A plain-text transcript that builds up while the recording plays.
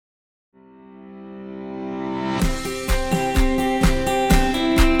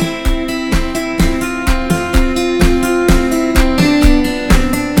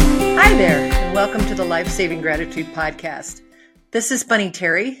Life-Saving Gratitude podcast. This is Bunny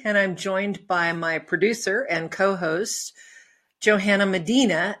Terry, and I'm joined by my producer and co-host, Johanna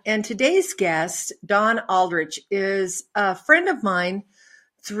Medina. And today's guest, Don Aldrich, is a friend of mine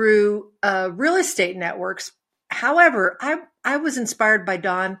through real estate networks. However, I was inspired by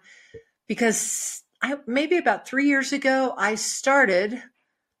Don because maybe about 3 years ago, I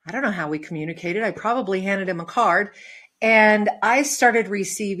don't know how we communicated. I probably handed him a card, and I started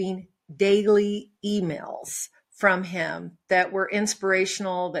receiving daily emails from him that were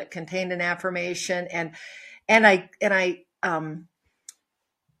inspirational, that contained an affirmation. And I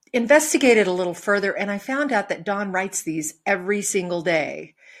investigated a little further, and I found out that Don writes these every single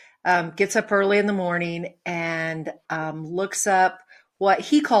day, gets up early in the morning and looks up what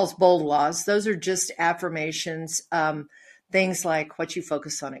he calls bold laws. Those are just affirmations, things like what you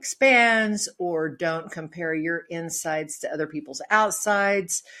focus on expands, or don't compare your insides to other people's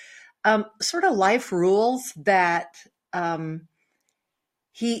outsides. Sort of life rules that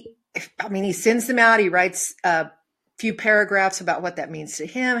he sends them out. He writes a few paragraphs about what that means to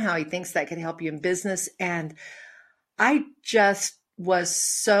him, how he thinks that could help you in business. And I just was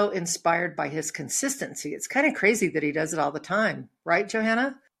so inspired by his consistency. It's kind of crazy that he does it all the time. Right,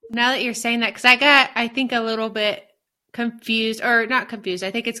 Johanna? Now that you're saying that, because I think, a little bit confused, or not confused.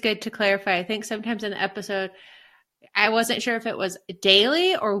 I think it's good to clarify. I think sometimes in the episode, I wasn't sure if it was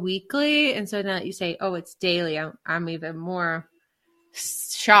daily or weekly. And so now that you say, oh, it's daily, I'm even more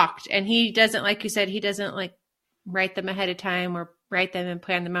shocked. And he doesn't, like you said, he doesn't like write them ahead of time or write them and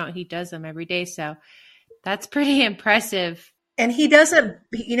plan them out. He does them every day. So that's pretty impressive. And he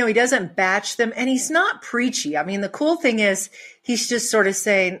doesn't batch them, and he's not preachy. I mean, the cool thing is he's just sort of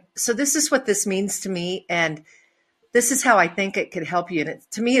saying, so this is what this means to me, and this is how I think it could help you. And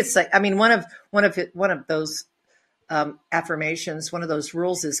to me, it's like, I mean, one of those affirmations, one of those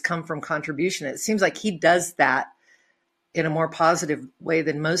rules is come from contribution. It seems like he does that in a more positive way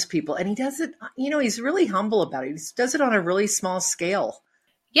than most people. And he does it, he's really humble about it. He does it on a really small scale.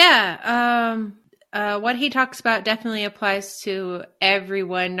 Yeah. What he talks about definitely applies to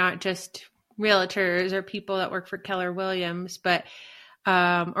everyone, not just realtors or people that work for Keller Williams, but,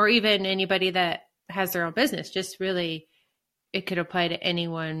 or even anybody that has their own business. Just really, it could apply to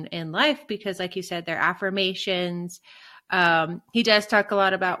anyone in life because, like you said, they're affirmations. He does talk a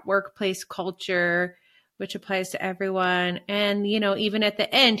lot about workplace culture, which applies to everyone. And, even at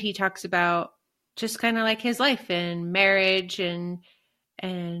the end, he talks about just kind of like his life and marriage and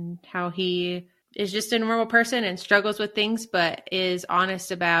how he is just a normal person and struggles with things, but is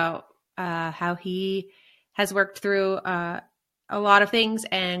honest about how he has worked through a lot of things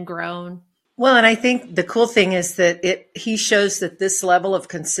and grown. Well, and I think the cool thing is that he shows that this level of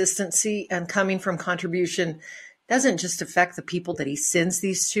consistency and coming from contribution doesn't just affect the people that he sends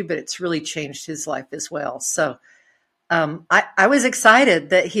these to, but it's really changed his life as well. So I was excited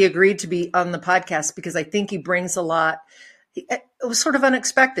that he agreed to be on the podcast because I think he brings a lot. It was sort of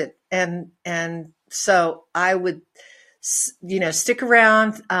unexpected. And so I would, stick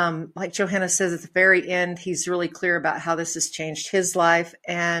around. Like Johanna says at the very end, he's really clear about how this has changed his life.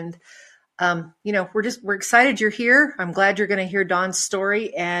 And we're excited you're here. I'm glad you're going to hear Don's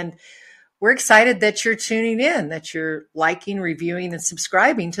story, and we're excited that you're tuning in, that you're liking, reviewing, and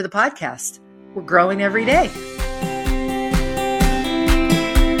subscribing to the podcast. We're growing every day.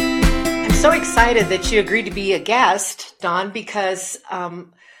 I'm so excited that you agreed to be a guest, Don, because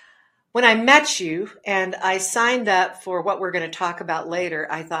when I met you and I signed up for what we're going to talk about later,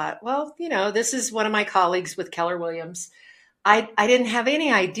 I thought, well, this is one of my colleagues with Keller Williams. I didn't have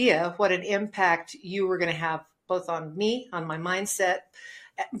any idea what an impact you were going to have both on me, on my mindset,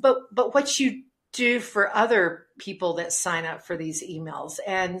 but what you do for other people that sign up for these emails.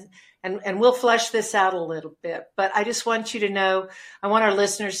 And we'll flesh this out a little bit, but I just want you to know, I want our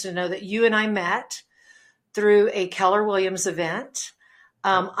listeners to know that you and I met through a Keller Williams event.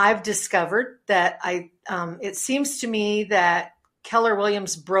 I've discovered that it seems to me that Keller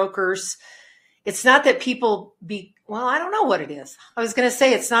Williams brokers, it's not that people I don't know what it is. I was going to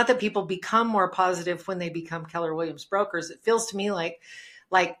say it's not that people become more positive when they become Keller Williams brokers. It feels to me like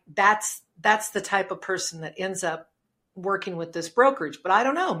that's the type of person that ends up working with this brokerage. But I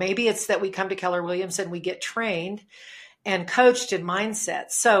don't know. Maybe it's that we come to Keller Williams and we get trained and coached in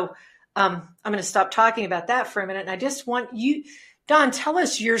mindset. So I'm going to stop talking about that for a minute. And I just want you, Don, tell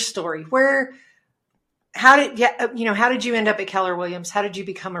us your story. How did you end up at Keller Williams? How did you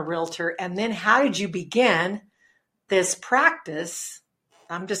become a realtor? And then how did you begin this practice?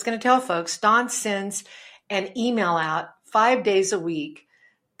 I'm just going to tell folks, Don sends an email out 5 days a week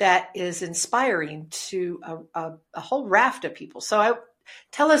that is inspiring to a whole raft of people. So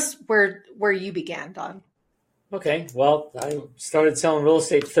Tell us where you began, Don. Okay, well, I started selling real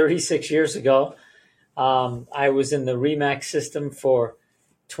estate 36 years ago. I was in the RE/MAX system for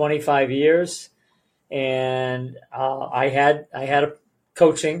 25 years, and I had a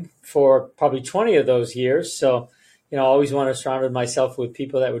coaching for probably 20 of those years. So, I always wanted to surround myself with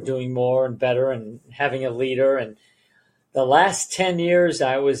people that were doing more and better and having a leader. And the last 10 years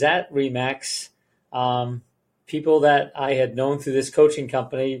I was at RE/MAX, people that I had known through this coaching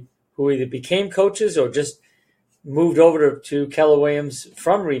company who either became coaches or just moved over to Keller Williams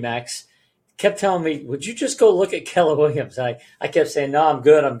from RE/MAX kept telling me, would you just go look at Keller Williams? And I kept saying, no, I'm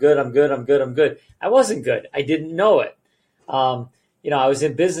good. I wasn't good. I didn't know it. I was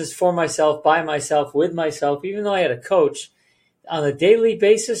in business for myself, by myself, with myself, even though I had a coach. On a daily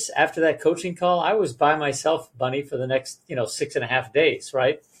basis, after that coaching call, I was by myself, Bunny, for the next, 6.5 days,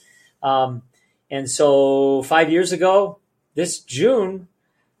 right? And so 5 years ago, this June,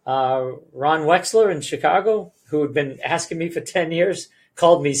 Ron Wexler in Chicago, who had been asking me for 10 years,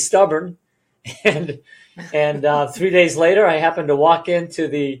 called me stubborn. And 3 days later, I happened to walk into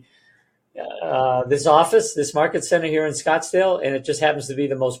this office, this market center here in Scottsdale, and it just happens to be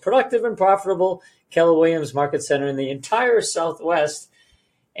the most productive and profitable Keller Williams market center in the entire Southwest.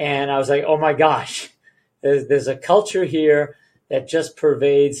 And I was like, oh my gosh, there's a culture here that just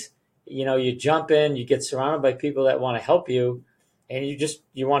pervades. You jump in, you get surrounded by people that want to help you, and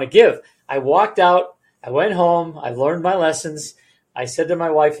you want to give. I walked out, I went home, I learned my lessons. I said to my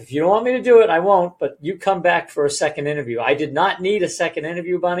wife, if you don't want me to do it, I won't, but you come back for a second interview. I did not need a second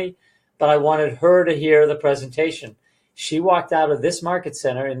interview, Bunny, but I wanted her to hear the presentation. She walked out of this market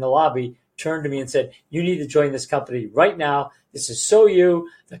center in the lobby, turned to me and said, you need to join this company right now. This is so you,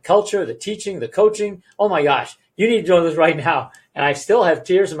 the culture, the teaching, the coaching. Oh my gosh, you need to join this right now. And I still have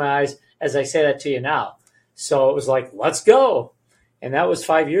tears in my eyes as I say that to you now. So it was like, let's go. And that was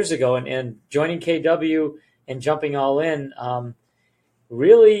 5 years ago. And joining KW and jumping all in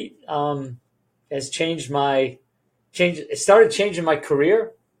really has it started changing my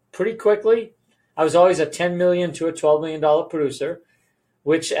career pretty quickly. I was always a $10 million to a $12 million producer,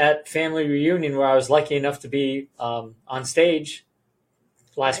 which at family reunion, where I was lucky enough to be on stage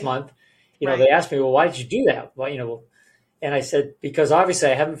last month, they asked me, well, why did you do that? Well, and I said, because obviously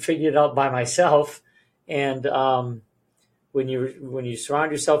I haven't figured it out by myself. And when you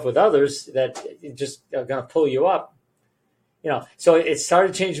surround yourself with others that just are going to pull you up, so it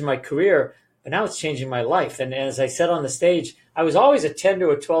started changing my career, but now it's changing my life. And as I said on the stage, I was always a $10 to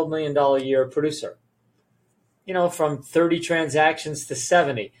a $12 million a year producer, from 30 transactions to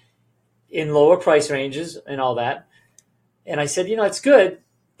 70 in lower price ranges and all that. And I said, it's good,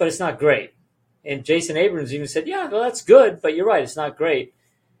 but it's not great. And Jason Abrams even said, yeah, well, that's good, but you're right, it's not great.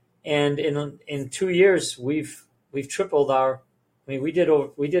 And in 2 years, we've tripled we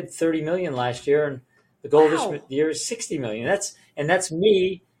did 30 million last year, and the goal this year is 60 million. That's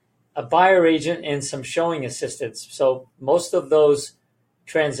me, a buyer agent, and some showing assistants. So most of those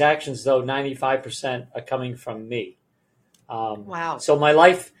transactions, though, 95% are coming from me. Wow. So my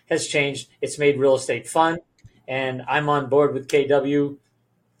life has changed. It's made real estate fun, and I'm on board with KW.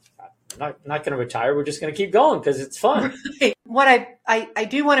 I'm not going to retire. We're just going to keep going because it's fun. Right. What I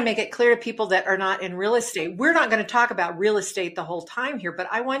do want to make it clear to people that are not in real estate, we're not going to talk about real estate the whole time here, but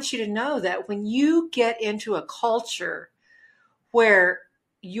I want you to know that when you get into a culture where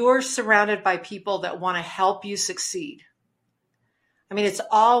you're surrounded by people that want to help you succeed, I mean, it's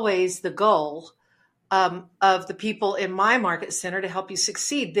always the goal of the people in my market center to help you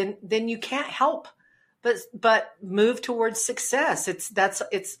succeed, then you can't help but move towards success.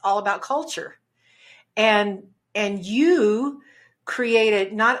 It's all about culture. And you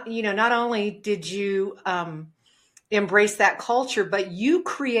created not only did you embrace that culture, but you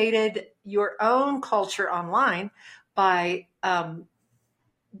created your own culture online by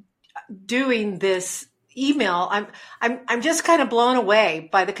doing this email. I'm just kind of blown away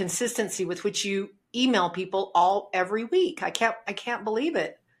by the consistency with which you email people every week. I can't believe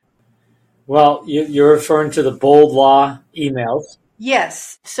it. Well, you're referring to the Bold Law emails.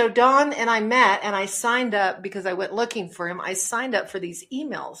 Yes. So Don and I met, and I signed up because I went looking for him. I signed up for these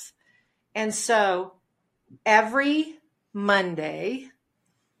emails. And so every Monday,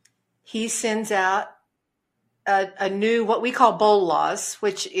 he sends out a new, what we call Bold Laws,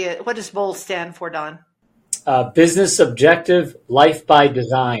 what does Bold stand for, Don? Business Objective, Life by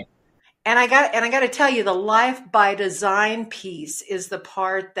Design. And I got to tell you, the Life by Design piece is the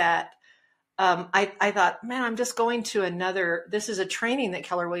part that I thought, man, I'm just going to this is a training that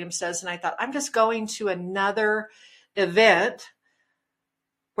Keller Williams does. And I thought, I'm just going to another event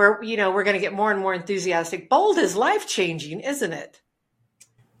where, we're going to get more and more enthusiastic. Bold is life-changing, isn't it?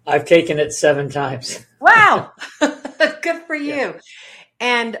 I've taken it 7 times. Wow. Good for you. Yeah.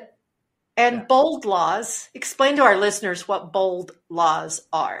 And Yeah. bold laws. Explain to our listeners what bold laws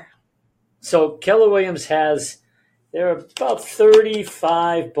are. So Keller Williams there are about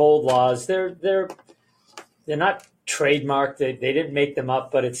 35 bold laws. They're not trademarked. They didn't make them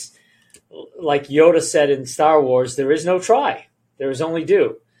up, but it's like Yoda said in Star Wars, there is no try. There is only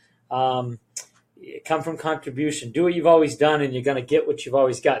do. Come from contribution. Do what you've always done, and you're going to get what you've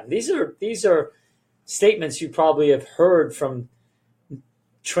always gotten. These are statements you probably have heard from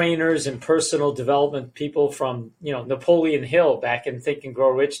trainers and personal development people from, Napoleon Hill back in Think and Grow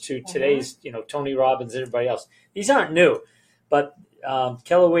Rich to today's, Tony Robbins and everybody else. These aren't new, but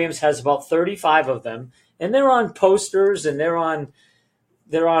Keller Williams has about 35 of them, and they're on posters and they're on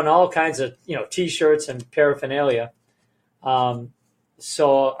all kinds of, T-shirts and paraphernalia.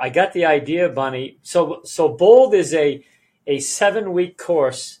 So I got the idea, Bunny. So Bold is a 7-week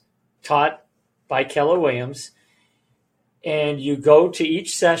course taught by Keller Williams. And you go to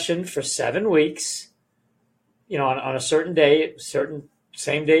each session for 7 weeks, on a certain day,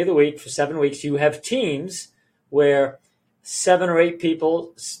 same day of the week for 7 weeks. You have teams where 7 or 8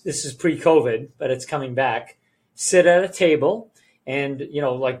 people, this is pre-COVID, but it's coming back, sit at a table, and,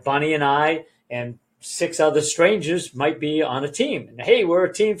 like Bunny and I and 6 other strangers might be on a team. And hey, we're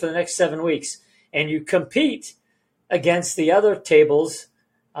a team for the next 7 weeks. And you compete against the other tables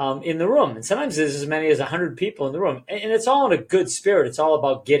in the room. And sometimes there's as many as 100 people in the room. And it's all in a good spirit. It's all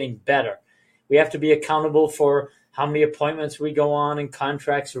about getting better. We have to be accountable for how many appointments we go on and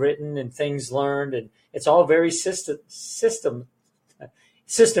contracts written and things learned. And it's all very systematic.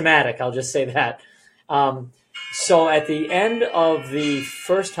 I'll just say that. So at the end of the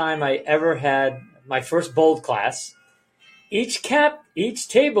first time I ever had my first Bold class, each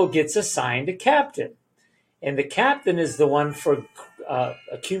table gets assigned a captain. And the captain is the one for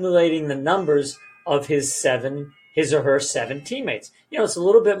accumulating the numbers of his or her 7 teammates. It's a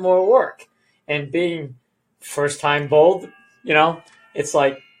little bit more work. And being first time Bold, it's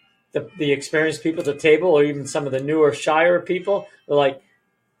like the experienced people at the table, or even some of the newer, shyer people, are like,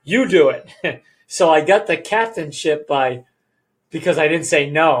 you do it. So I got the captainship because I didn't say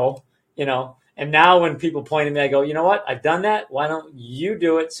no, And now when people point at me, I go, you know what? I've done that. Why don't you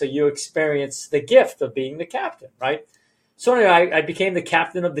do it so you experience the gift of being the captain, right? So anyway, I became the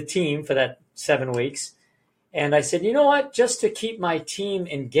captain of the team for that 7 weeks. And I said, you know what? Just to keep my team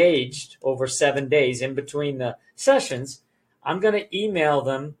engaged over 7 days in between the sessions, I'm going to email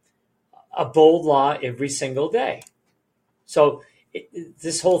them a bold law every single day. So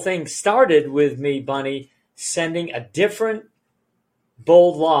this whole thing started with me, Bunny, sending a different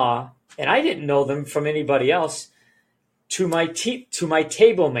bold law, and I didn't know them from anybody else, to my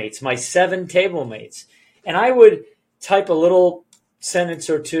table mates, my 7 table mates. And I would type a little sentence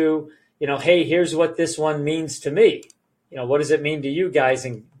or two, hey, here's what this one means to me. What does it mean to you guys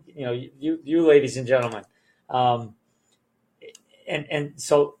and, you ladies and gentlemen? And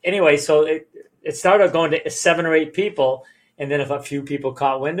so anyway, so it started going to 7 or 8 people. And then if a few people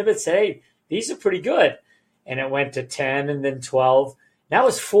caught wind of it, say, hey, these are pretty good. And it went to 10 and then 12. That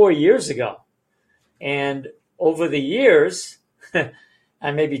was 4 years ago. And over the years,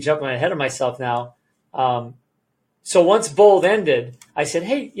 I may be jumping ahead of myself now. So once Bold ended, I said,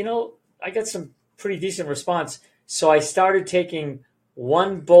 hey, I got some pretty decent response. So I started taking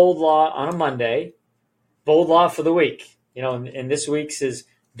one Bold law on a Monday, Bold law for the week. And this week's is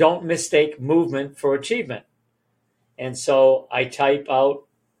don't mistake movement for achievement. And so I type out,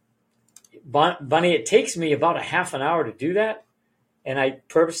 Bunny, it takes me about a half an hour to do that. And I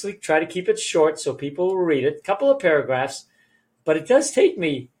purposely try to keep it short so people will read it, a couple of paragraphs, but it does take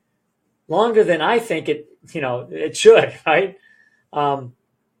me longer than I think it should, right?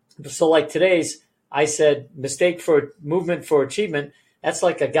 So like today's, I said, mistake for movement for achievement. That's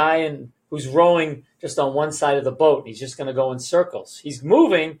like a guy who's rowing just on one side of the boat. He's just going to go in circles. He's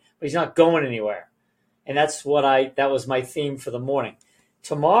moving, but he's not going anywhere. And that was my theme for the morning.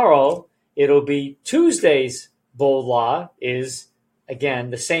 Tomorrow, it'll be Tuesday's bold law is,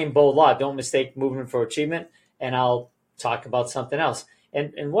 again, the same bold law. Don't mistake movement for achievement. And I'll talk about something else.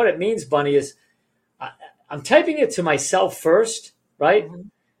 And what it means, Bunny, is I'm typing it to myself first, right? Mm-hmm.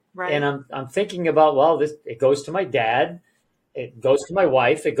 Right. And I'm thinking about, it goes to my dad. It goes to my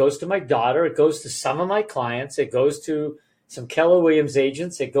wife. It goes to my daughter. It goes to some of my clients. It goes to some Keller Williams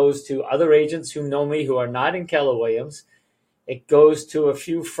agents. It goes to other agents who know me who are not in Keller Williams. It goes to a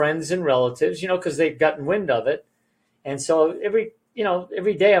few friends and relatives, because they've gotten wind of it. And so every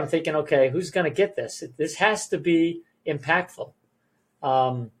day I'm thinking, okay, who's going to get this? This has to be impactful.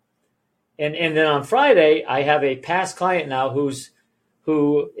 And then on Friday, I have a past client now who's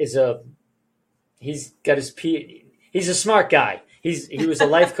who he's got his he's a smart guy. He was a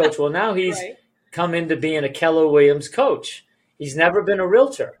life coach. Well, now he's Right. come into being a Keller Williams coach. He's never been a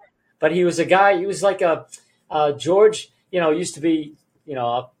realtor, but he was a guy. He was like a George. Used to be.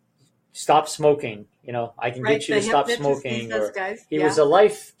 Stop smoking. I can Right. get you The to stop hypnotist, smoking. those Or guys. he Yeah. was a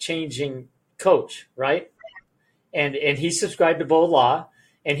life-changing coach, right? And he subscribed to Bold Law,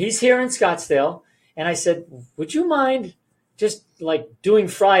 and he's here in Scottsdale. And I said, would you mind just like doing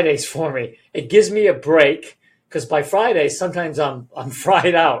Fridays for me? It gives me a break because by Fridays sometimes I'm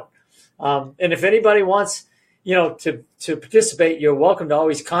fried out. And if anybody wants, to participate, you're welcome to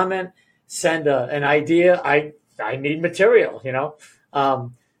always comment, send an idea. I need material,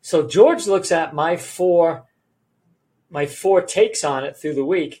 So George looks at my four takes on it through the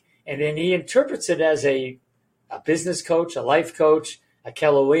week, and then he interprets it as a business coach, a life coach, a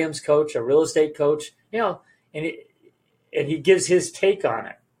Keller Williams coach, a real estate coach, and he gives his take on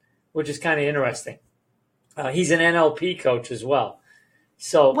it, which is kind of interesting. He's an NLP coach as well.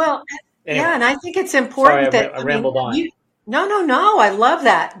 So, Well, anyway, yeah, and I think it's important sorry, that I rambled on. No. I love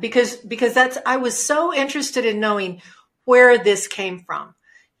that because I was so interested in knowing where this came from.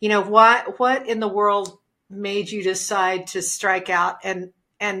 What in the world made you decide to strike out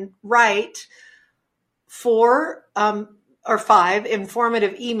and write 4 or 5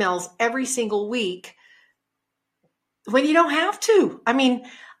 informative emails every single week when you don't have to? I mean,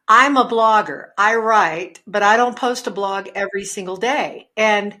 I'm a blogger. I write, but I don't post a blog every single day.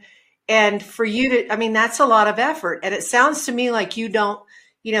 And for you to, I mean, that's a lot of effort. And it sounds to me like you don't,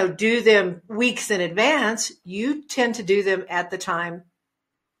 do them weeks in advance. You tend to do them at the time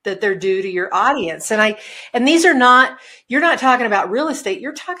that they're due to your audience. And these are not, you're not talking about real estate.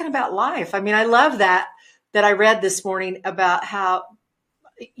 You're talking about life. I mean, I love that I read this morning about how,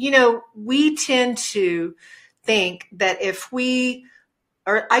 we tend to think that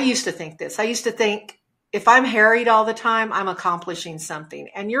I used to think this. I used to think if I'm harried all the time, I'm accomplishing something.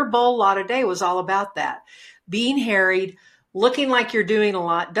 And your Bold Law today was all about that. Being harried, looking like you're doing a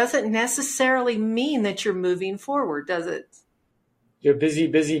lot doesn't necessarily mean that you're moving forward, does it? You're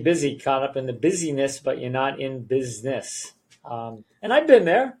busy, caught up in the busyness, but you're not in business. And I've been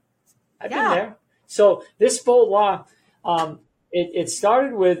there. I've been there. So this Bold Law, it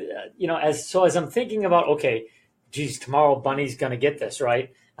started with, as I'm thinking about, okay, geez, tomorrow Bunny's going to get this,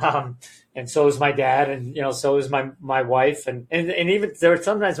 right? And so is my dad, and so is my wife, and even there are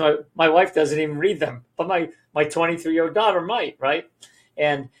sometimes my wife doesn't even read them, but my 23-year-old daughter might, right?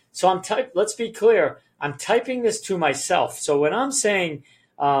 And so let's be clear, I'm typing this to myself. So when I'm saying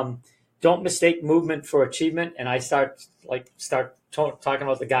don't mistake movement for achievement, and I start talking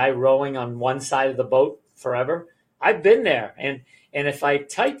about the guy rowing on one side of the boat forever, I've been there, and if I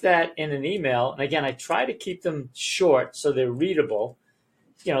type that in an email, and again I try to keep them short so they're readable.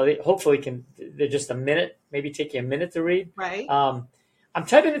 They hopefully they're just a minute, maybe take you a minute to read. Right. I'm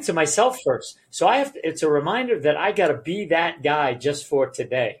typing it to myself first. So it's a reminder that I got to be that guy just for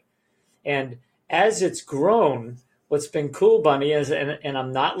today. And as it's grown, what's been cool, Bunny, is, and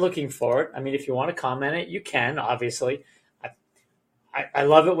I'm not looking for it. I mean, if you want to comment it, you can, obviously. I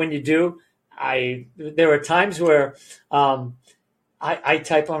love it when you do. There are times where I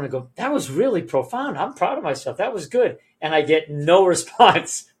type on and go, that was really profound. I'm proud of myself. That was good. And I get no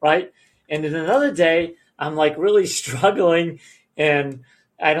response, right? And then another day, I'm like really struggling and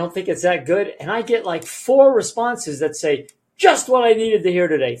I don't think it's that good. And I get like 4 responses that say, just what I needed to hear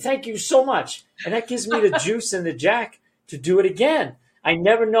today. Thank you so much. And that gives me the juice and the jack to do it again. I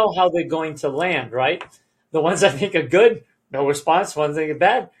never know how they're going to land, right? The ones I think are good, no response. Ones I think are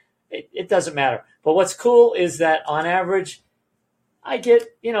bad, it doesn't matter. But what's cool is that on average, I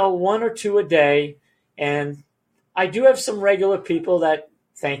get, 1 or 2 a day. And I do have some regular people that,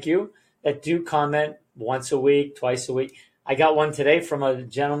 thank you, that do comment once a week, twice a week. I got one today from a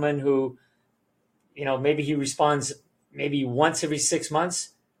gentleman who, maybe he responds maybe once every 6 months,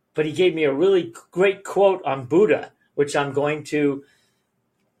 but he gave me a really great quote on Buddha, which I'm going to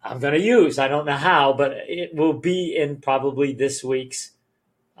use. I don't know how, but it will be in probably this week's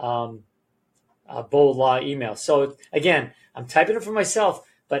Bold Law email. So again, I'm typing it for myself,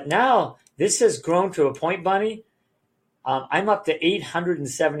 but now this has grown to a point, Bunny. I'm up to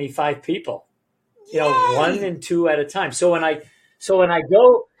 875 people, Yay! 1 and 2 at a time. So when I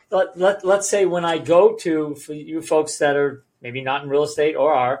go, let's say when I go to, for you folks that are maybe not in real estate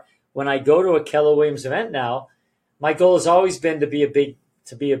or are, when I go to a Keller Williams event now, my goal has always been to be a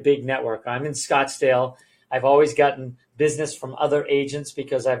big network. I'm in Scottsdale. I've always gotten business from other agents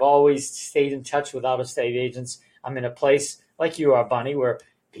because I've always stayed in touch with out-of-state agents. I'm in a place like you are, Bunny, where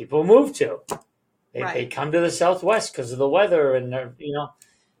people move to. They come to the Southwest because of the weather, and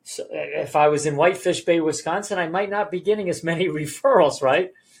so if I was in Whitefish Bay, Wisconsin, I might not be getting as many referrals,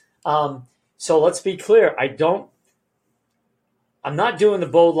 right? So let's be clear. I'm not doing the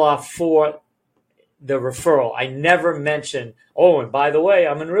Bold Law for the referral. I never mention, oh, and by the way,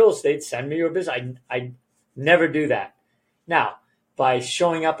 I'm in real estate. Send me your business. I never do that. Now, by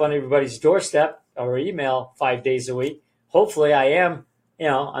showing up on everybody's doorstep or email 5 days a week, hopefully I am,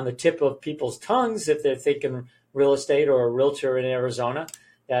 on the tip of people's tongues if they're thinking real estate or a realtor in Arizona,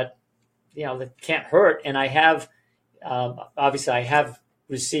 that can't hurt. And I have, obviously, I have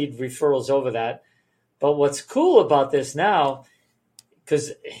received referrals over that. But what's cool about this now,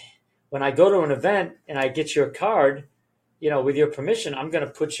 because when I go to an event and I get your card, with your permission, I'm going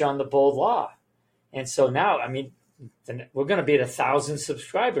to put you on the Bold Law. And so now, we're going to be at 1,000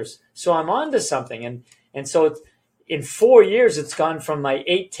 subscribers. So I'm on to something. And so in 4 years, it's gone from my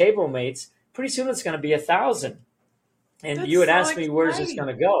 8 table mates. Pretty soon it's going to be 1,000. And That's you had so asked me, where's this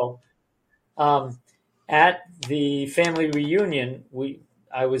going to go? At the family reunion,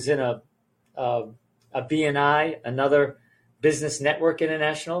 I was in a BNI, another Business Network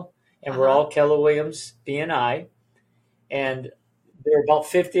International, and we're all Keller Williams BNI. And there were about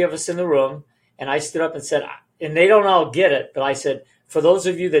 50 of us in the room. And I stood up and said, and they don't all get it, but I said, for those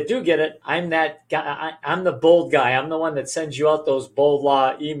of you that do get it, I'm that guy. I'm the bold guy. I'm the one that sends you out those Bold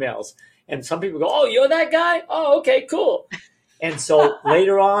Law emails. And some people go, oh, you're that guy? Oh, okay, cool. And so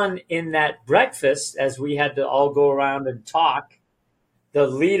later on in that breakfast, as we had to all go around and talk, the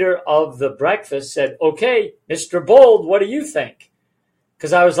leader of the breakfast said, okay, Mr. Bold, what do you think?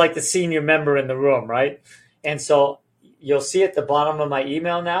 Because I was like the senior member in the room, right? And so you'll see at the bottom of my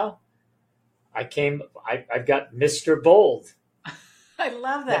email now, I've got Mr. Bold. I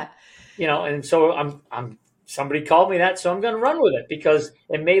love that. And so I'm somebody called me that, so I'm going to run with it because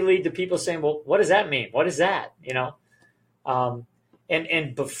it may lead to people saying, well, what does that mean? What is that?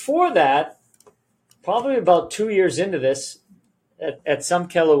 And before that, probably about 2 years into this, at some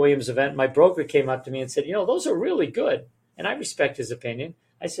Keller Williams event, my broker came up to me and said, those are really good. And I respect his opinion.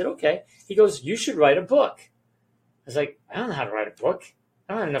 I said, okay. He goes, you should write a book. I was like, I don't know how to write a book.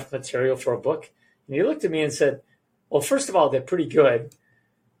 I don't have enough material for a book. And he looked at me and said, well, first of all, they're pretty good.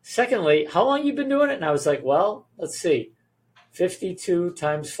 Secondly, how long you been doing it? And I was like, well, let's see. 52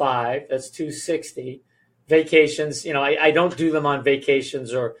 times 5, that's 260. Vacations, I don't do them on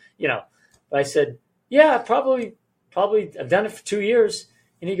vacations or, but I said, yeah, probably I've done it for 2 years.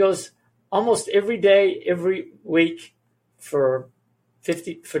 And he goes, almost every day, every week for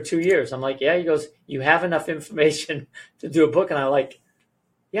 2 years. I'm like, yeah. He goes, you have enough information to do a book. And I'm like,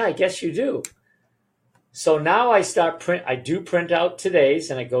 yeah, I guess you do. So now I do print out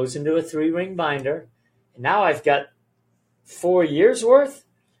today's and it goes into a 3-ring binder. And now I've got 4 years worth.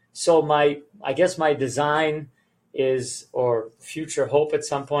 So I guess my design is, or future hope at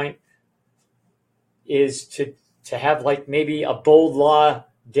some point, is to have like maybe a Bold Law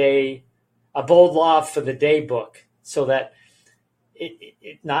day, a Bold Law for the day book, so that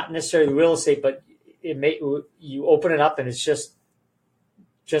it not necessarily real estate, but you open it up and it's just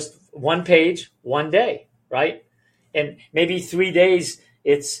one page, one day, right? And maybe 3 days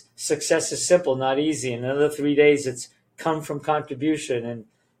it's success is simple, not easy. And another 3 days it's come from contribution. And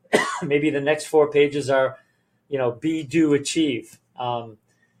maybe the next 4 pages are, be, do, achieve.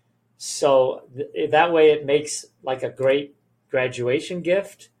 So that way it makes like a great graduation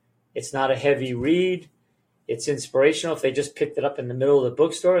gift. It's not a heavy read. It's inspirational. If they just picked it up in the middle of the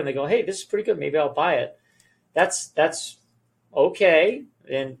bookstore and they go, hey, this is pretty good, maybe I'll buy it. That's okay.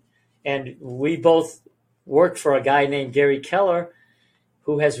 And we both work for a guy named Gary Keller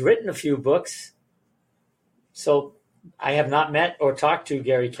who has written a few books. So I have not met or talked to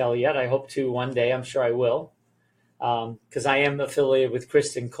Gary Keller yet. I hope to one day. I'm sure I will. Because I am affiliated with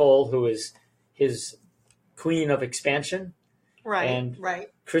Kristen Cole, who is his queen of expansion. Right, and right.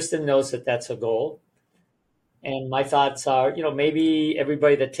 Kristen knows that that's a goal. And my thoughts are, maybe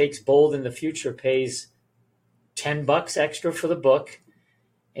everybody that takes Bold in the future pays $10 extra for the book.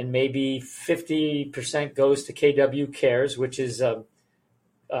 And maybe 50% goes to KW Cares, which is a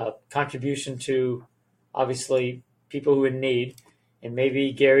contribution to, obviously, people who are in need. And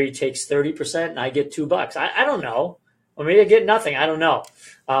maybe Gary takes 30% and I get $2. I don't know. Or maybe I get nothing. I don't know.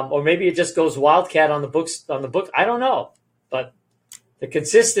 Or maybe it just goes wildcat on the book. I don't know. But the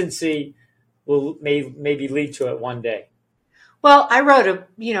consistency will maybe lead to it one day. Well, I wrote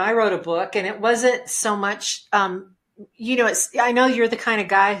a book, and it wasn't so much, I know you're the kind of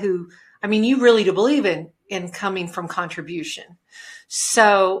guy who, you really do believe in coming from contribution.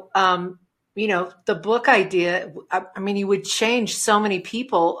 So, the book idea, I mean, you would change so many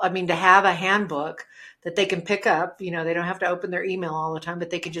people. I mean, to have a handbook that they can pick up, they don't have to open their email all the time, but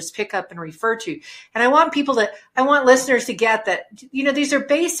they can just pick up and refer to. And I want listeners to get that, these are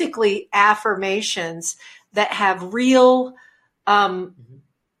basically affirmations that have real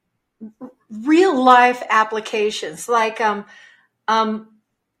life applications. Like, one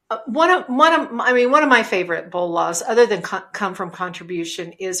of my favorite bold laws, other than come from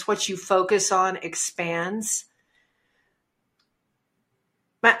contribution, is what you focus on expands.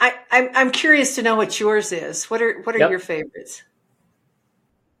 I'm curious to know what yours is. What are your favorites?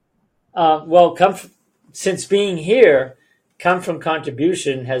 Well, since being here, come from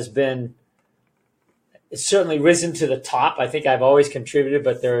contribution has been, it's certainly risen to the top. I think I've always contributed,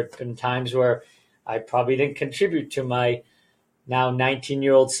 but there have been times where I probably didn't contribute to my now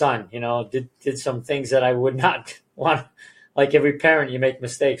 19-year-old son. Did some things that I would not want. Like every parent, you make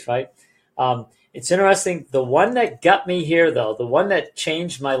mistakes, right? It's interesting. The one that got me here, though, the one that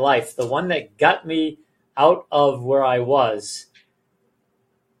changed my life, the one that got me out of where I was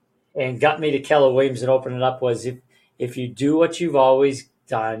and got me to Keller Williams and opened it up, was if you do what you've always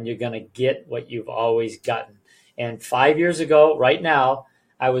done, you're going to get what you've always gotten. And 5 years ago, right now,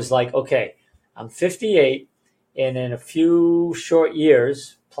 I was like, okay, I'm 58, and in a few short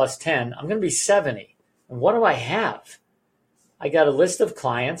years, plus 10, I'm going to be 70. And what do I have? I got a list of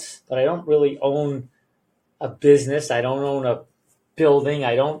clients, but I don't really own a business. I don't own a building.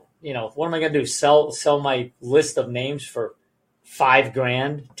 I don't, what am I going to do? Sell my list of names for $5,000,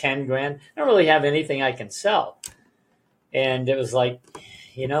 $10,000? I don't really have anything I can sell. And it was like,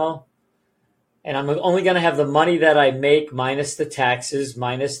 and I'm only going to have the money that I make minus the taxes,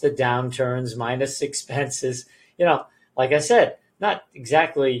 minus the downturns, minus expenses. Like I said, not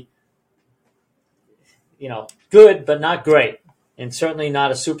exactly, good, but not great. And certainly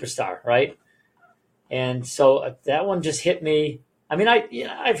not a superstar, right? And so that one just hit me. I mean,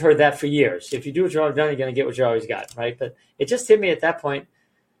 I've heard that for years. If you do what you've always done, you're going to get what you always got, right? But it just hit me at that point.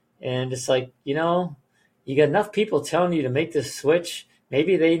 And it's like, you got enough people telling you to make this switch.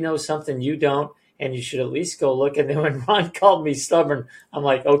 Maybe they know something you don't, and you should at least go look. And then when Ron called me stubborn, I'm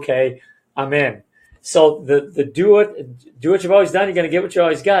like, okay, I'm in. So the do what you've always done, you're going to get what you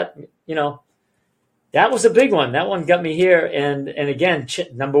always got. That was a big one. That one got me here. And again,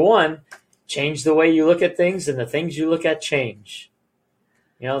 number one, change the way you look at things, and the things you look at change.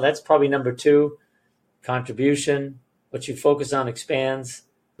 That's probably number two. Contribution, what you focus on expands.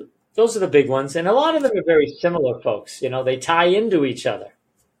 Those are the big ones. And a lot of them are very similar, folks. They tie into each other,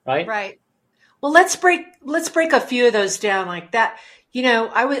 right? Right. Well, let's break a few of those down like that.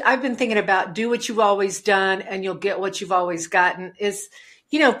 I've been thinking about do what you've always done and you'll get what you've always gotten.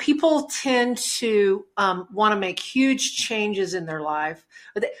 People tend to want to make huge changes in their life,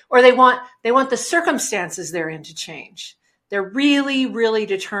 or they want the circumstances they're in to change. They're really, really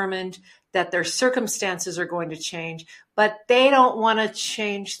determined that their circumstances are going to change, but they don't want to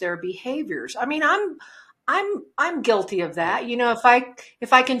change their behaviors. I mean, I'm guilty of that.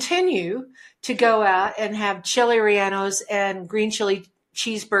 If I continue to go out and have chili rellenos and green chili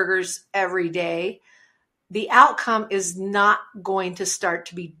cheeseburgers every day, the outcome is not going to start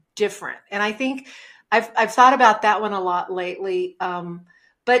to be different. And I think I've thought about that one a lot lately.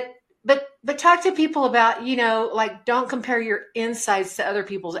 But talk to people about, like, don't compare your insides to other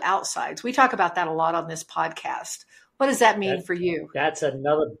people's outsides. We talk about that a lot on this podcast. What does that mean for you? That's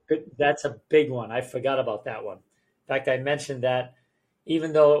a big one. I forgot about that one. In fact, I mentioned that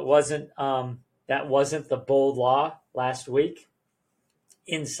even though it wasn't, that wasn't the bold law last week,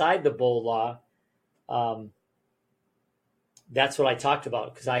 inside the bold law, that's what I talked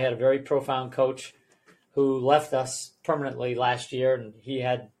about, because I had a very profound coach who left us permanently last year, and he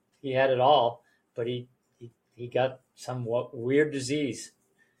had it all, but he got some weird disease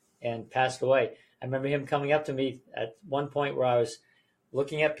and passed away. I remember him coming up to me at one point where I was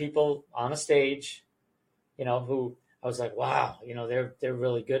looking at people on a stage, who I was like, wow, they're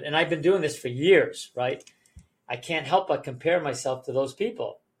really good. And I've been doing this for years, right? I can't help but compare myself to those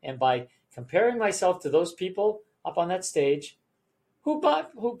people. And by comparing myself to those people up on that stage, who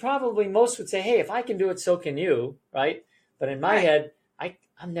probably most would say, hey, if I can do it, so can you, right? But in my head,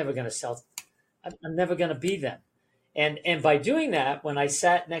 I'm never going to sell. I'm never going to be them. And by doing that, when I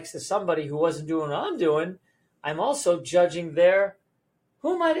sat next to somebody who wasn't doing what I'm doing, I'm also judging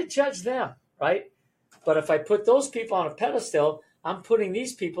who might have judged them, right? But if I put those people on a pedestal, I'm putting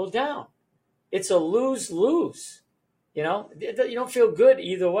these people down. It's a lose-lose. You don't feel good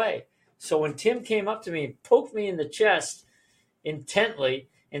either way. So when Tim came up to me and poked me in the chest intently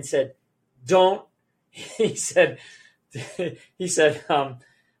and said, don't, he said,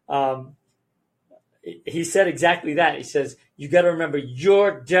 he said exactly that. He says, you got to remember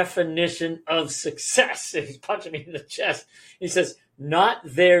your definition of success. And he's punching me in the chest. He says, not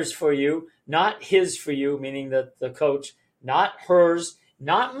theirs for you, not his for you, meaning the coach, not hers,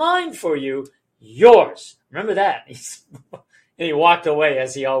 not mine for you, yours. Remember that. And he walked away,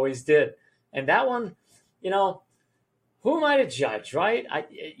 as he always did. And that one, who am I to judge, right?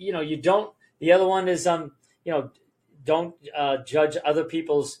 You don't. The other one is, don't judge other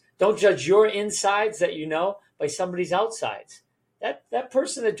people's. Don't judge your insides that by somebody's outsides. That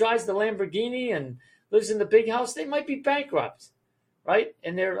person that drives the Lamborghini and lives in the big house, they might be bankrupt, right?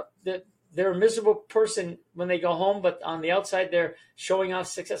 And they're a miserable person when they go home, but on the outside they're showing off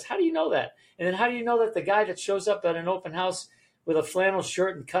success. How do you know that? And then how do you know that the guy that shows up at an open house with a flannel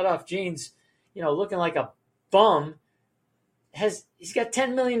shirt and cut-off jeans, looking like a bum, he's got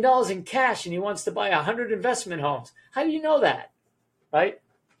 $10 million in cash and he wants to buy 100 investment homes? How do you know that, right?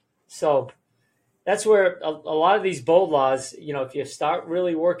 So that's where a lot of these bold laws, if you start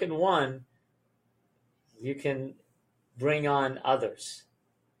really working one, you can bring on others.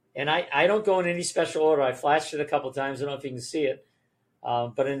 And I don't go in any special order. I flashed it a couple of times. I don't know if you can see it.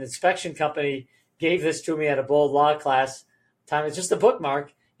 But an inspection company gave this to me at a bold law class. It's just a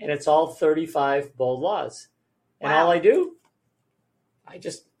bookmark, and it's all 35 bold laws. And all I do, I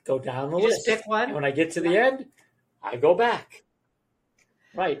just go down the list. Just pick one. And when I get to the end, I go back.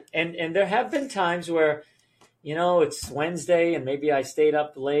 Right. And there have been times where, it's Wednesday and maybe I stayed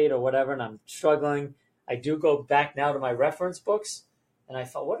up late or whatever, and I'm struggling. I do go back now to my reference books, and I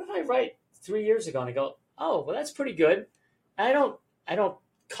thought, what did I write 3 years ago? And I go, oh, well, that's pretty good. And I don't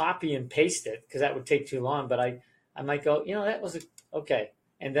copy and paste it because that would take too long, but I might go, that was okay.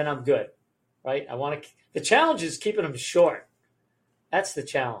 And then I'm good, right? The challenge is keeping them short. That's the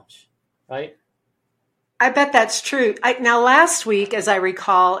challenge, right? I bet that's true. Now, last week, as I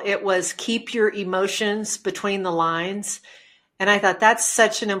recall, it was keep your emotions between the lines. And I thought that's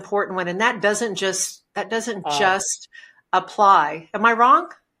such an important one. And that doesn't just apply. Am I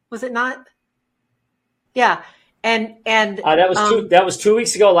wrong? Was it not? Yeah. And that was 2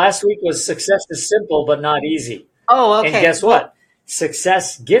 weeks ago. Last week was success is simple, but not easy. Oh, okay. And guess what?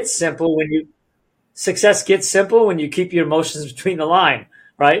 Success gets simple when you keep your emotions between the line,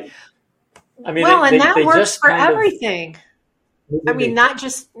 right? I mean, that works for everything. I mean, not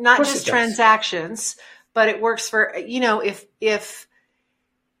just transactions, but it works for, if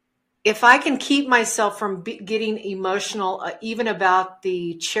I can keep myself from getting emotional, even about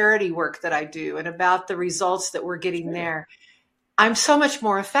the charity work that I do and about the results that we're getting there, I'm so much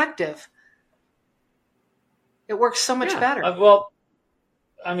more effective. It works so much better. Well,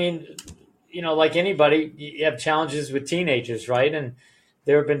 I mean, like anybody, you have challenges with teenagers, right? And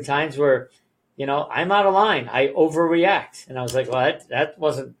there have been times where, I'm out of line. I overreact. And I was like, well, that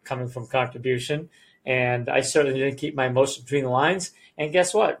wasn't coming from contribution. And I certainly didn't keep my emotions between the lines. And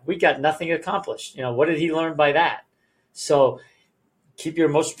guess what? We got nothing accomplished. What did he learn by that? So keep your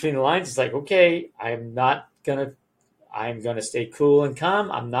emotions between the lines. It's like, okay, I'm going to stay cool and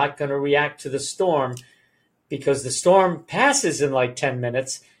calm. I'm not going to react to the storm because the storm passes in like 10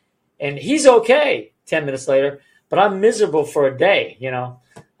 minutes and he's okay 10 minutes later, but I'm miserable for a day,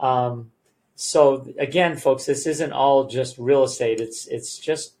 So again, folks, this isn't all just real estate. It's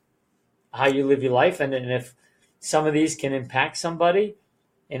just how you live your life. And if some of these can impact somebody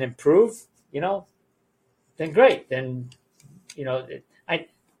and improve, then great. Then,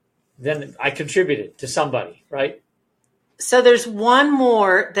 I contributed to somebody, right? So there's one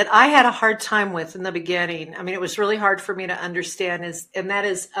more that I had a hard time with in the beginning. I mean, it was really hard for me to understand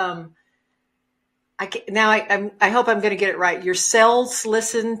I hope I'm going to get it right. Your cells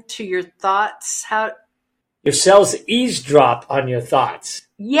listen to your thoughts. How? Your cells eavesdrop on your thoughts.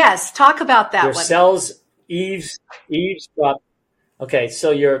 Yes. Talk about that one. Your cells eavesdrop. Okay.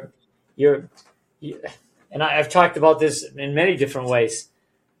 So and I've talked about this in many different ways.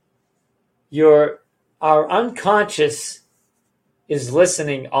 Our unconscious is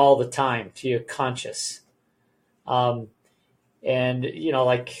listening all the time to your conscious. And,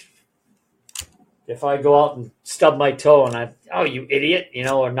 like if I go out and stub my toe and you idiot,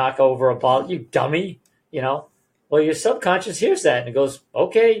 or knock over a ball, you dummy, well, your subconscious hears that and it goes,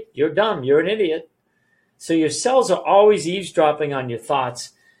 okay, you're dumb. You're an idiot. So your cells are always eavesdropping on your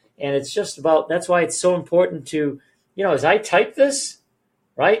thoughts. And it's just that's why it's so important to, as I type this,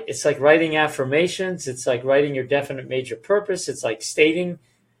 right? It's like writing affirmations. It's like writing your definite major purpose. It's like stating,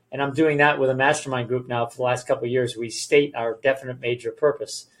 and I'm doing that with a mastermind group now for the last couple of years. We state our definite major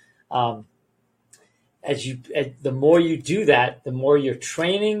purpose. The more you do that, the more you're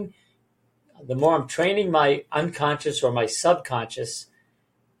training, the more I'm training my unconscious or my subconscious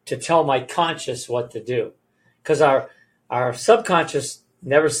to tell my conscious what to do, because our subconscious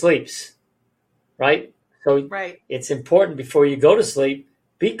never sleeps, right? So Right. it's important before you go to sleep,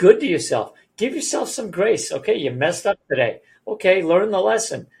 be good to yourself. Give yourself some grace. Okay, you messed up today. Okay, learn the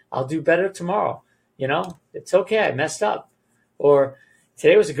lesson. I'll do better tomorrow. It's okay. I messed up. Or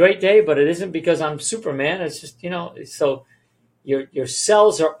today was a great day, but it isn't because I'm Superman. It's just, so your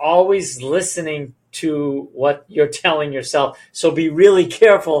cells are always listening to what you're telling yourself. So be really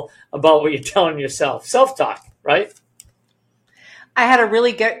careful about what you're telling yourself. Self-talk, right? I had a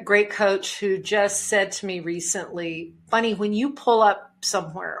really great coach who just said to me recently, Bunny, when you pull up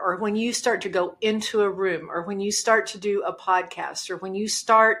somewhere, or when you start to go into a room, or when you start to do a podcast, or when you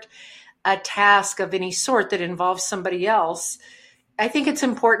start a task of any sort that involves somebody else, I think it's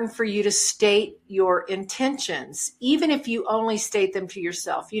important for you to state your intentions, even if you only state them to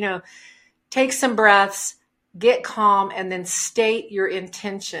yourself. Take some breaths, get calm, and then state your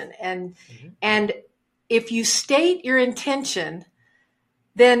intention. And if you state your intention,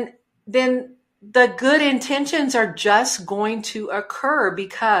 then the good intentions are just going to occur,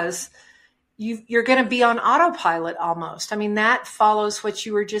 because you're going to be on autopilot almost. I mean, that follows what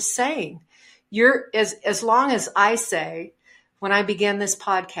you were just saying. You're as long as I say, when I began this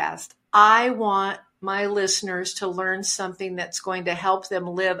podcast, I want my listeners to learn something that's going to help them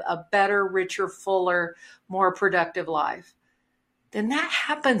live a better, richer, fuller, more productive life. Then that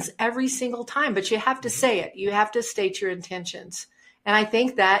happens every single time, but you have to say it. You have to state your intentions. And I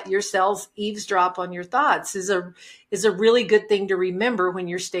think that your cells eavesdrop on your thoughts is a really good thing to remember when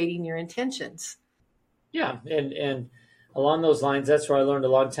you're stating your intentions. Yeah, and along those lines, that's where I learned a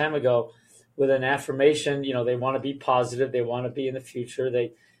long time ago with an affirmation. They want to be positive, they want to be in the future.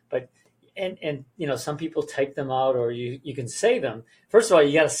 Some people type them out, or you can say them. First of all,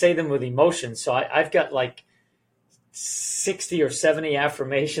 you got to say them with emotion. So I've got like 60 or 70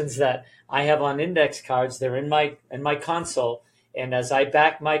 affirmations that I have on index cards. They're in my console. And as I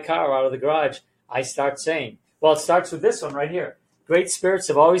back my car out of the garage, I start saying, well, it starts with this one right here. Great spirits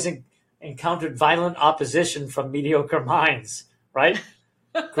have always encountered violent opposition from mediocre minds, right?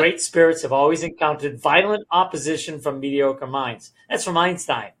 Great spirits have always encountered violent opposition from mediocre minds. That's from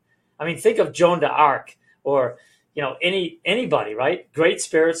Einstein. I mean, think of Joan d'Arc, or anybody, right? Great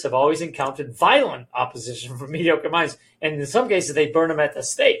spirits have always encountered violent opposition from mediocre minds. And in some cases, they burn them at the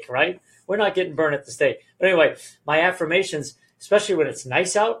stake, right? We're not getting burned at the stake. But anyway, my affirmations, especially when it's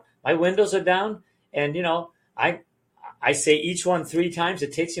nice out, my windows are down, and I say each one 3 times.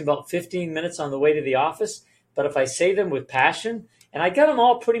 It takes me about 15 minutes on the way to the office. But if I say them with passion, and I got them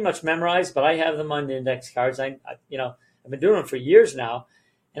all pretty much memorized, but I have them on the index cards. I've been doing them for years now,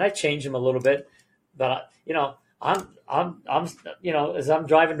 and I change them a little bit. But I'm as I'm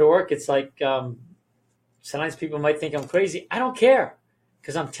driving to work, it's like sometimes people might think I'm crazy. I don't care,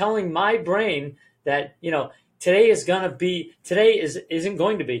 because I'm telling my brain that today isn't going to be.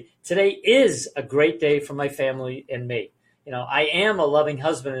 Today is a great day for my family and me. I am a loving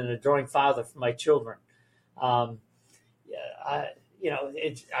husband and adoring father for my children.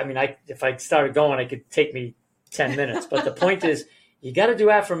 If I started going, it could take me 10 minutes. But the point is, you got to do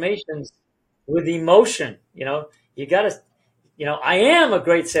affirmations with emotion. You got to, I am a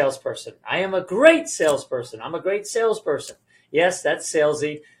great salesperson. I am a great salesperson. I'm a great salesperson. Yes, that's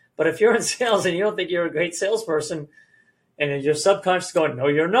salesy. But if you're in sales and you don't think you're a great salesperson, and your subconscious is going, no,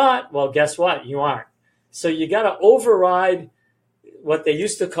 you're not. Well, guess what? You aren't. So you got to override what they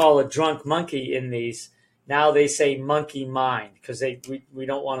used to call a drunk monkey in these. Now they say monkey mind, because we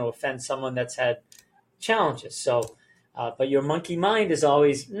don't want to offend someone that's had challenges. So, but your monkey mind is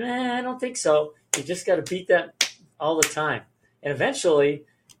always, I don't think so. You just got to beat that all the time. And eventually,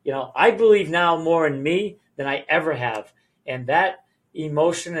 I believe now more in me than I ever have. And that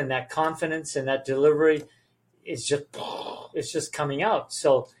emotion and that confidence and that delivery is just coming out.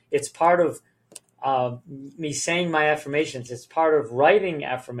 So it's part of me saying my affirmations. It's part of writing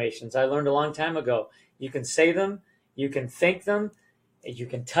affirmations. I learned a long time ago. You can say them, you can think them, you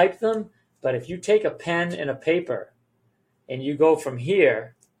can type them, but if you take a pen and a paper and you go from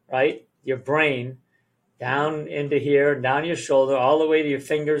here, right, your brain, down into here, down your shoulder, all the way to your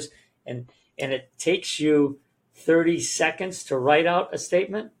fingers, and it takes you 30 seconds to write out a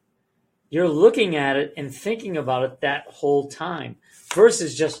statement, you're looking at it and thinking about it that whole time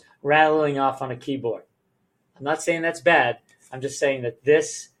versus just rattling off on a keyboard. I'm not saying that's bad. I'm just saying that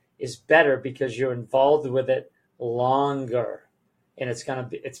this is better because you're involved with it longer, and it's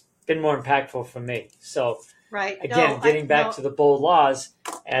been more impactful for me. So right. Again, getting back to the bold laws,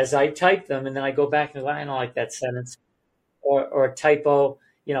 as I type them and then I go back and go, I don't like that sentence or a typo,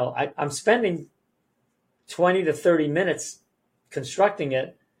 I'm spending 20 to 30 minutes constructing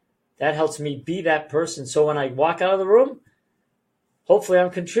it, that helps me be that person. So when I walk out of the room, hopefully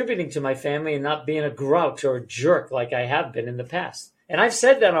I'm contributing to my family and not being a grouch or a jerk like I have been in the past. And I've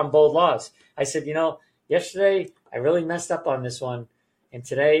said that on Bold Laws. I said, yesterday I really messed up on this one. And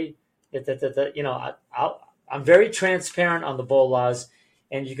today, I'm very transparent on the Bold Laws.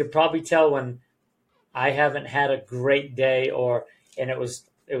 And you could probably tell when I haven't had a great day and it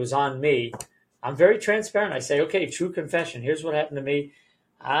was on me. I'm very transparent. I say, okay, true confession. Here's what happened to me.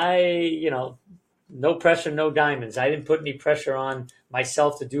 No pressure, no diamonds. I didn't put any pressure on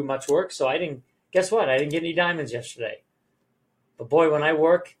myself to do much work. So guess what? I didn't get any diamonds yesterday. But boy, when I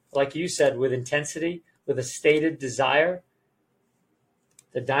work, like you said, with intensity, with a stated desire,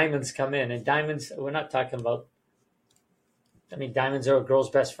 the diamonds come in. And diamonds, we're not talking about, diamonds are a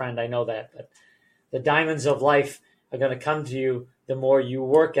girl's best friend. I know that. But the diamonds of life are going to come to you the more you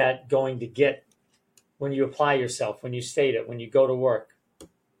work at going to get when you apply yourself, when you state it, when you go to work.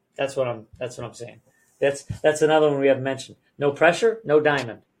 That's what I'm saying. That's another one we haven't mentioned. No pressure, no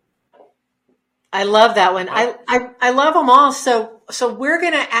diamond. I love that one. I love them all. So we're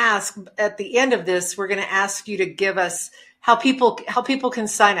going to ask at the end of this, we're going to ask you to give us how people can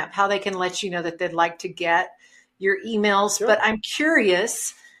sign up, how they can let you know that they'd like to get your emails. Sure. But I'm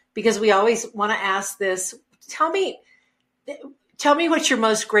curious because we always want to ask this. Tell me what you're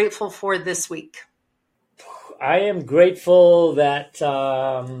most grateful for this week. I am grateful that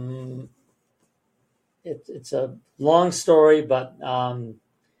it's a long story, but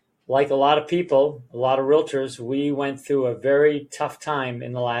like a lot of people, a lot of realtors, we went through a very tough time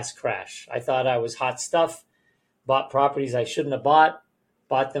in the last crash. I thought I was hot stuff, bought properties I shouldn't have bought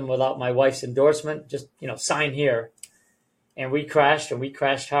them without my wife's endorsement, just, sign here. And we crashed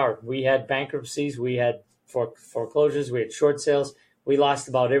hard. We had bankruptcies, we had foreclosures, we had short sales. We lost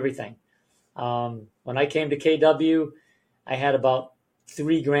about everything. When I came to KW, I had about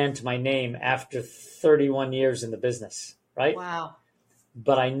 $3,000 to my name after 31 years in the business, right? Wow.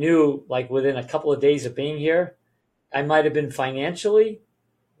 But I knew, like, within a couple of days of being here, I might have been financially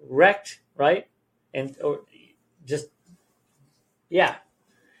wrecked, right?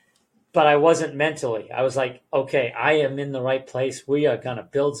 But I wasn't mentally. I was like, okay, I am in the right place. We are going to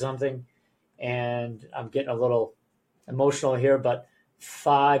build something. And I'm getting a little emotional here, but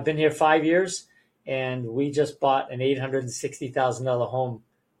I've been here 5 years, and we just bought an $860,000 home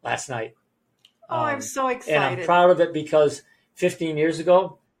last night. Oh, I'm so excited. And I'm proud of it because 15 years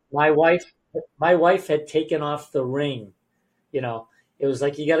ago, my wife had taken off the ring. It was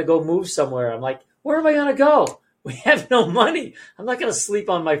like, you got to go move somewhere. I'm like, where am I going to go? We have no money. I'm not going to sleep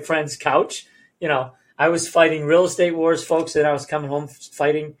on my friend's couch. I was fighting real estate wars, folks, and I was coming home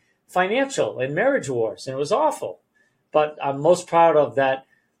fighting financial and marriage wars, and it was awful. But I'm most proud of that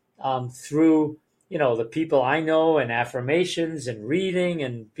through, the people I know and affirmations and reading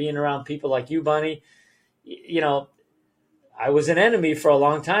and being around people like you, Bunny. I was an enemy for a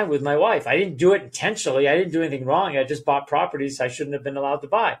long time with my wife. I didn't do it intentionally. I didn't do anything wrong. I just bought properties I shouldn't have been allowed to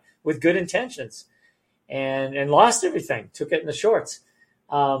buy with good intentions and lost everything, took it in the shorts.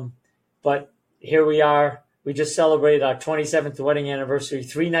 But here we are. We just celebrated our 27th wedding anniversary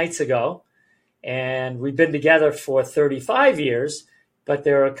 3 nights ago. And we've been together for 35 years, but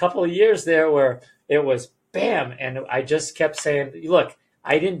there are a couple of years there where it was bam. And I just kept saying, look,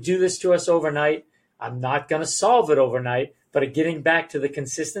 I didn't do this to us overnight. I'm not going to solve it overnight, but getting back to the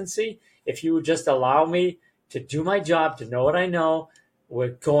consistency, if you would just allow me to do my job, to know what I know, we're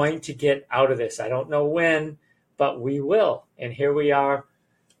going to get out of this. I don't know when, but we will. And here we are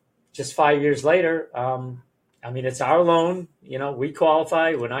just 5 years later. It's our loan. We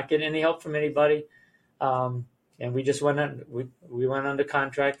qualify. We're not getting any help from anybody. And we just went under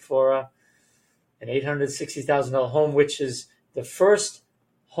contract for an $860,000 home, which is the first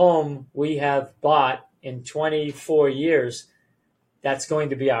home we have bought in 24 years. That's going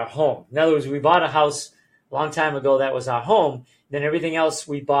to be our home. In other words, we bought a house a long time ago. That was our home. Then everything else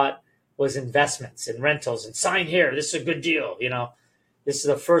we bought was investments and rentals and sign here. This is a good deal. This is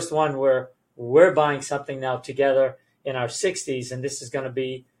the first one where we're buying something now together in our 60s, and this is going to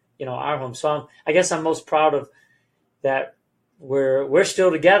be, our home. So I guess I'm most proud of that. We're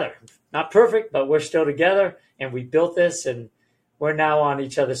still together, not perfect, but we're still together, and we built this, and we're now on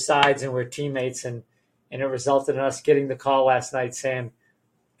each other's sides, and we're teammates, and it resulted in us getting the call last night saying,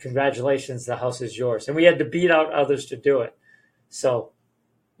 congratulations, the house is yours. And we had to beat out others to do it. So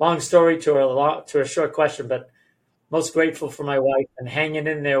long story to a short question, but most grateful for my wife and hanging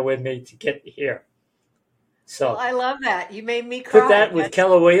in there with me to get here. So well, I love that. You made me cry. Put that with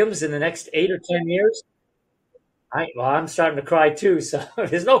Keller Williams in the next 8 or 10 years. I'm starting to cry too. So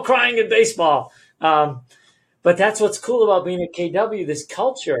there's no crying in baseball. But that's what's cool about being at KW, this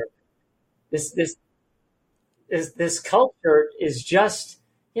culture This this culture is just,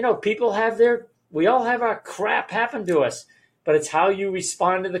 people have we all have our crap happen to us, but it's how you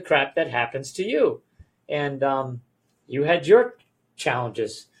respond to the crap that happens to you. And you had your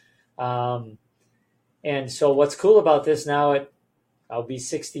challenges. And so what's cool about this now, I'll be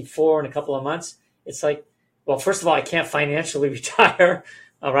 64 in a couple of months. It's like, well, first of all, I can't financially retire.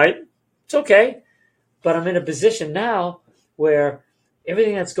 All right. It's okay. But I'm in a position now where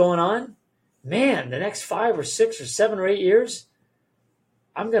everything that's going on, man, the next 5 or 6 or 7 or 8 years,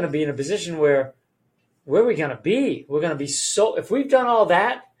 I'm going to be in a position where are we going to be? We're going to be if we've done all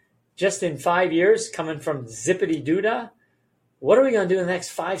that just in 5 years, coming from zippity doodah, what are we going to do in the next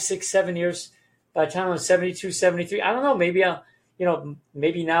 5, 6, 7 years? By the time I'm 72, 73, I don't know. Maybe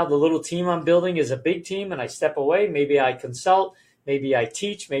maybe now the little team I'm building is a big team and I step away. Maybe I consult, maybe I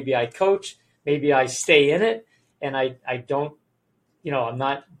teach, maybe I coach, maybe I stay in it. And I don't, I'm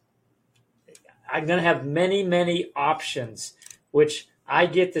going to have many, many options, which I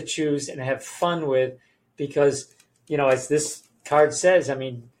get to choose and have fun with because, as this card says, I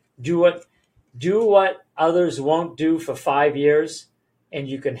mean, do what others won't do for 5 years, and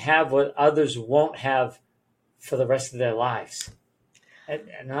you can have what others won't have for the rest of their lives. And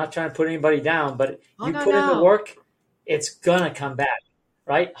I'm not trying to put anybody down, but in the work, it's going to come back,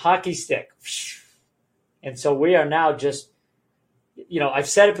 right? Hockey stick. And so we are now just, I've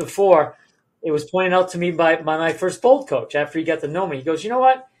said it before. It was pointed out to me by my first Bold coach after he got to know me. He goes, you know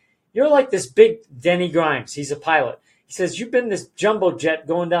what? You're like this big Denny Grimes. He's a pilot. He says, you've been this jumbo jet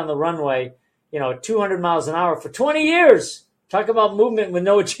going down the runway, 200 miles an hour for 20 years. Talk about movement with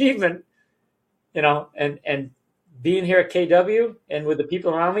no achievement, and being here at KW and with the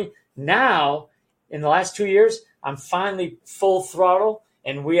people around me. Now, in the last 2 years, I'm finally full throttle,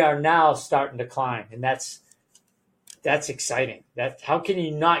 and we are now starting to climb. And that's exciting. How can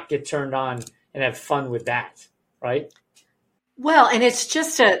you not get turned on and have fun with that, right? Well, and it's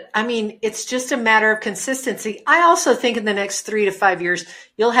just a matter of consistency. I also think in the next 3 to 5 years,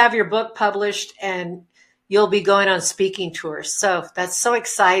 you'll have your book published and you'll be going on speaking tours. So that's so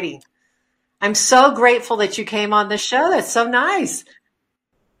exciting. I'm so grateful that you came on the show. That's so nice.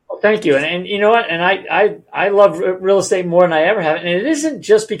 Well, thank you. And you know what? And I love real estate more than I ever have. And it isn't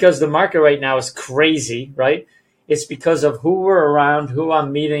just because the market right now is crazy, right? It's because of who we're around, who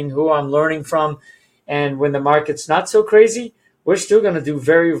I'm meeting, who I'm learning from. And when the market's not so crazy, we're still going to do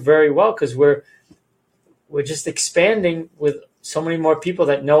very, very well because we're just expanding with so many more people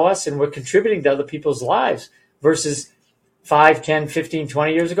that know us, and we're contributing to other people's lives versus 5, 10, 15,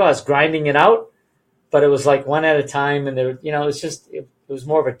 20 years ago. I was grinding it out, but it was like one at a time. And it was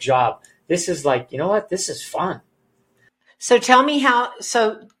more of a job. This is like, you know what? This is fun. So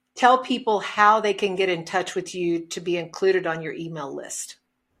tell people how they can get in touch with you to be included on your email list.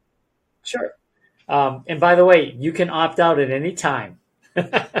 Sure. And by the way, you can opt out at any time.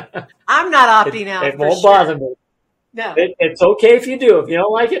 I'm not opting out. It won't bother me. No, it's okay if you do. If you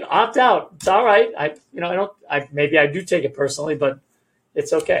don't like it, opt out. It's all right. Maybe I do take it personally, but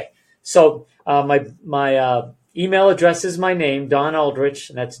it's okay. So my email address is my name, Don Aldrich,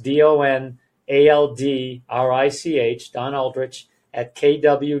 and that's DonAldrich, Don Aldrich at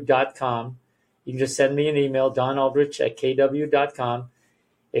kw.com. You can just send me an email, donaldrich at kw.com.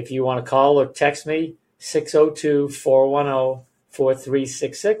 If you want to call or text me,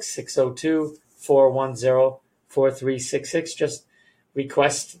 602-410-4366, 602-410-4366. Just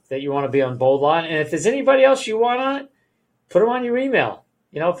request that you want to be on Bold Law. And if there's anybody else you want on it, put them on your email.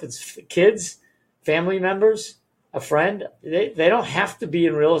 If it's kids, family members, a friend, they don't have to be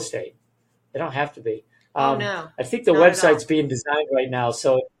in real estate. They don't have to be. no. I think the website's being designed right now.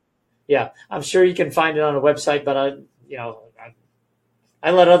 So, yeah, I'm sure you can find it on the website, but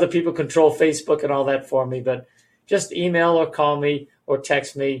I let other people control Facebook and all that for me, but just email or call me or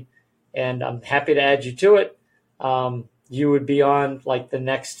text me, and I'm happy to add you to it. You would be on like the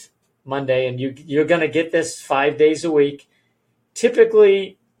next Monday, and you're going to get this 5 days a week.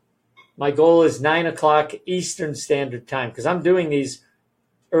 Typically, my goal is 9 o'clock Eastern Standard Time because I'm doing these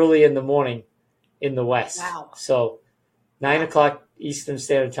early in the morning in the West. Wow. So 9 o'clock Eastern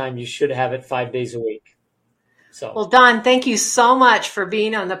Standard Time, you should have it 5 days a week. So, well, Don, thank you so much for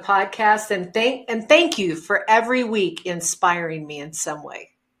being on the podcast, and thank you for every week inspiring me in some way.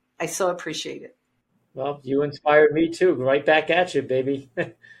 I so appreciate it. Well, you inspired me too. Right back at you, baby.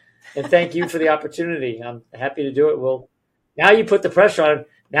 And thank you for the opportunity. I'm happy to do it. Well, now you put the pressure on.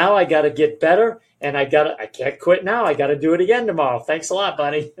 Now I got to get better, and I can't quit now. I got to do it again tomorrow. Thanks a lot,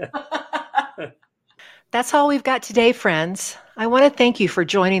 buddy. That's all we've got today, friends. I want to thank you for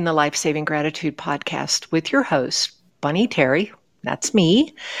joining the Life Saving Gratitude podcast with your host, Bunny Terry, that's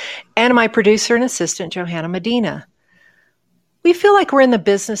me, and my producer and assistant, Johanna Medina. We feel like we're in the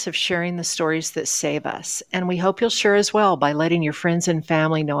business of sharing the stories that save us, and we hope you'll share as well by letting your friends and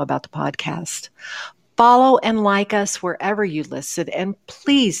family know about the podcast. Follow and like us wherever you listen, and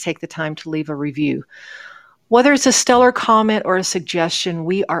please take the time to leave a review. Whether it's a stellar comment or a suggestion,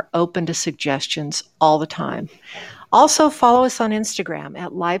 we are open to suggestions all the time. Also, follow us on Instagram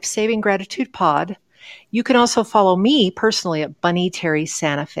at Life Saving Gratitude Pod. You can also follow me personally at Bunny Terry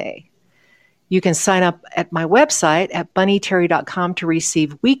Santa Fe. You can sign up at my website at bunnyterry.com to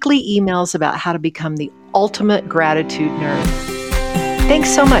receive weekly emails about how to become the ultimate gratitude nerd.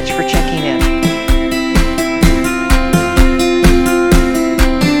 Thanks so much for checking in.